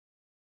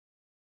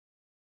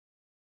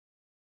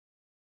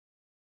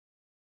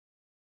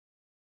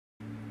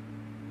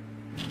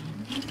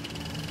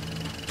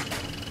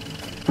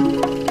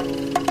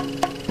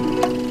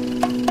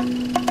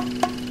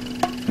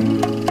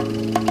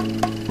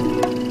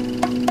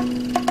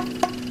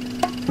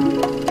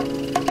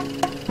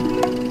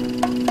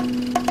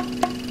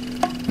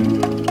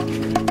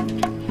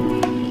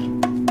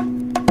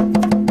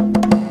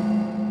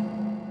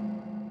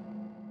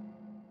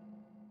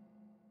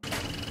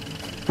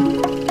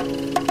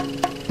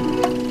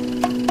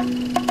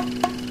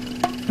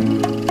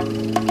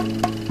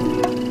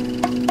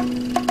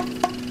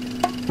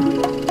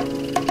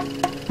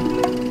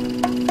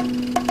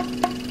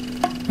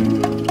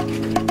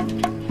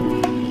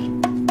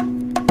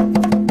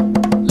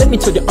me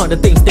show you all the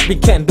things that we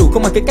can do เข้า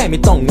มาใกล้ๆไม่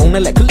ต้องงง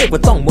นั่นแหละเขาเรียกว่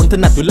าต้องมนถ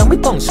นัดอยู่แล้วไม่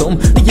ต้องชม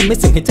ได้ยินไม่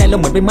เสียงหายใจเรา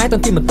เหมือนใบไม้ตอ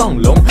นที่มันต้อง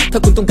ล้มถ้า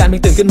คุณต้องการเพล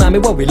งตื่นขึ้นมาไม่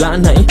ว่าเวลา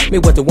ไหนไม่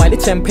ว่าจะไวน์หรือ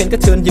แชมเปญก็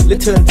เชิญหยิบและ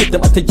เชิญจิบตา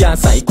มอัธยา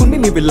ศัยคุณไม่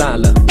มีเวลา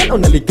เหรองั้นเอา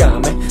นาฬิกา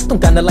ไหมต้อง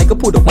การอะไรก็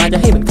พูดออกมาจะ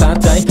ให้มันคา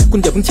ใจคุณ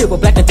อย่าเพิ่งเชื่อว่า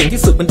แบล็กกันเจ๋ง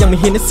ที่สุดมันยังมี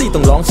เฮเนสซี่ต้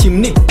องลองชิม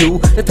นี่ดู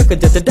และถ้าเกิด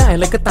จะได้อะ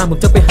ไรก็ตามผม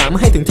จะไปหามา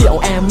ให้ถึงที่เอา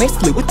แอร์เมส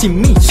หรือว่าจิม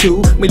มี่ชู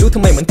ไม่รู้ทำ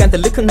ไมเหมือนกันแต่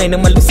ลึกข้างในนั้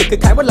นมันรู้สึกคล้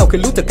ายๆว่าเราเคย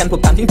รู้จักกันผม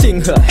ถามจริง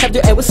ๆเหรอ Have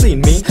you ever seen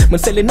me เหมือ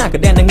นเซเลน่ากับ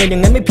แดนยังไงอย่า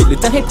งนั้นไม่ผิดหรือ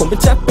จะให้ผมเป็น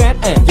แจ็คแบด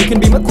and you can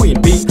be my queen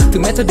bee ถึ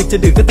งแม้จะดึกจะ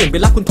ดื่นก็ตื่นไป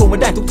รับคุณโทรมา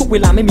ได้ทุกๆเว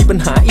ลาไม่มีปัญ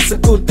หา It's a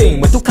good thing เ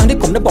หมือนทุกครั้งที่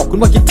ผมได้บอกคุณ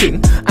ว่าคิดถึง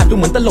อาจดูเ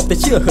หมือนตลกแต่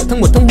เชื่อเหอะทั้ง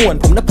หมดทั้งมวล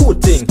ผมน่ะพูด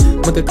จริง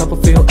มันก็ couple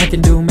feel I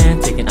can do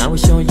magic and I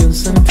will show you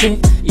something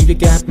if you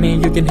got me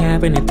you can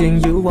have anything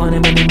you want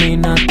and money mean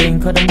nothing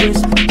cause I'm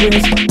rich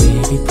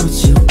baby put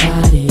your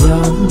body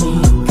on me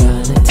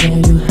gonna tell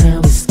you how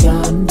it's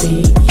gonna be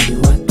you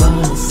are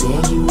gonna say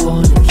you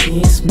wanna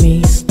kiss me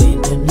spend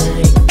the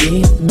night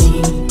with me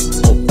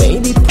oh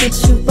baby put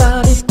your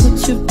body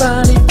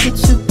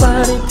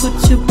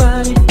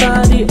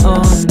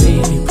on me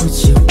put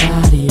your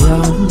body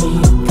on me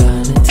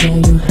gonna tell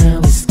you how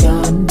it's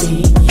gonna be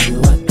you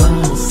are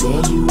gonna say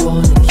you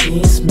wanna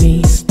kiss me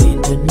spend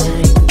the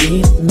night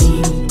with me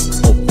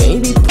oh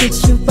baby put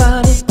your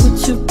body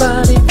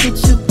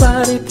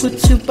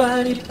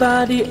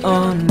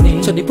on me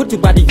ชอบที่ put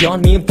your body on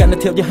me I'm gonna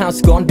tell you how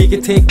it's gonna be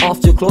can take off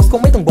your clothes คง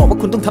ไม่ต้องบอกว่า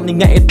คุณต้องทำยัง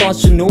ไงไอ้ตอน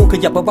ฉันรู้ข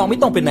ยับเบาๆไม่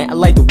ต้องไปไหน I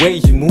like the way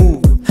you move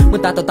เมื่อ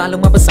ตาต่อตาลง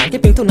มาประสานแค่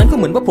เพียงเท่านั้นก็เ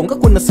หมือนว่าผมกับ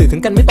คุณสื่อถึ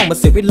งกันไม่ต้องมา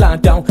เสียเวลา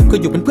เดาก็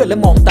อยู่เป็นเพื่อนและ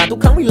มองตาทุก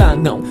ครั้งเวลา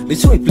เหงาหรือ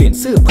ช่วยเปลี่ยน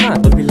เสื้อผ้า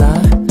ตอนเวลา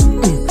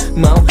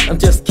เมา I'm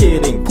just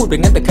kidding พูดไป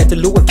งั้นแต่ใครจะ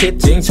รู้ว่าคิด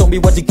จริง Show me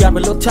what you got ว่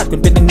ารสชาติคุณ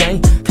เป็นยังไง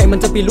ใครมัน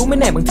จะไปรู้ไม่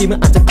แน่บางทีมัน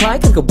อาจจะคล้าย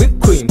กันกับวิป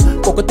ครีม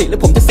ปกติแล้ว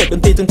ผมจะเสพด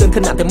นตรีจนเกินข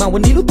นาดแต่มาวั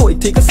นนี้รู้ตัวอีก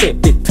ทีก็เสพ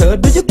ติดเธอ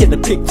Do you get the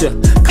picture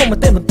เข้ามา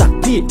เต้นบนตัก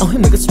พี่เอาให้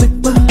เหมือนกับ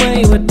stripper ไม่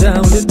ว่าดา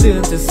วหรือเดือ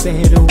นจะ say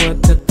the word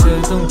ถ้าเธอ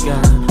ต้องก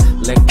าร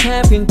และแค่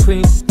เพียงพริ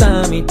บตา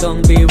ไม่ต้อง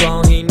ไปรอ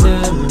ให้เนิ่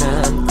นนา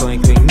นค่อ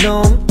ยๆโน้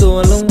มตัว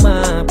ลงมา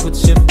Put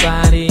your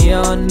body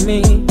on me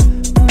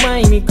ไม่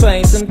มีใคร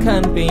สำคั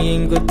ญไปยิ่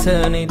งกว่าเธอ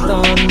ในต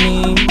อน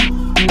นี้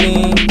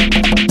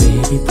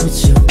Baby put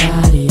your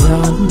body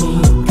on me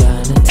I'm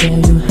gonna tell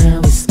you how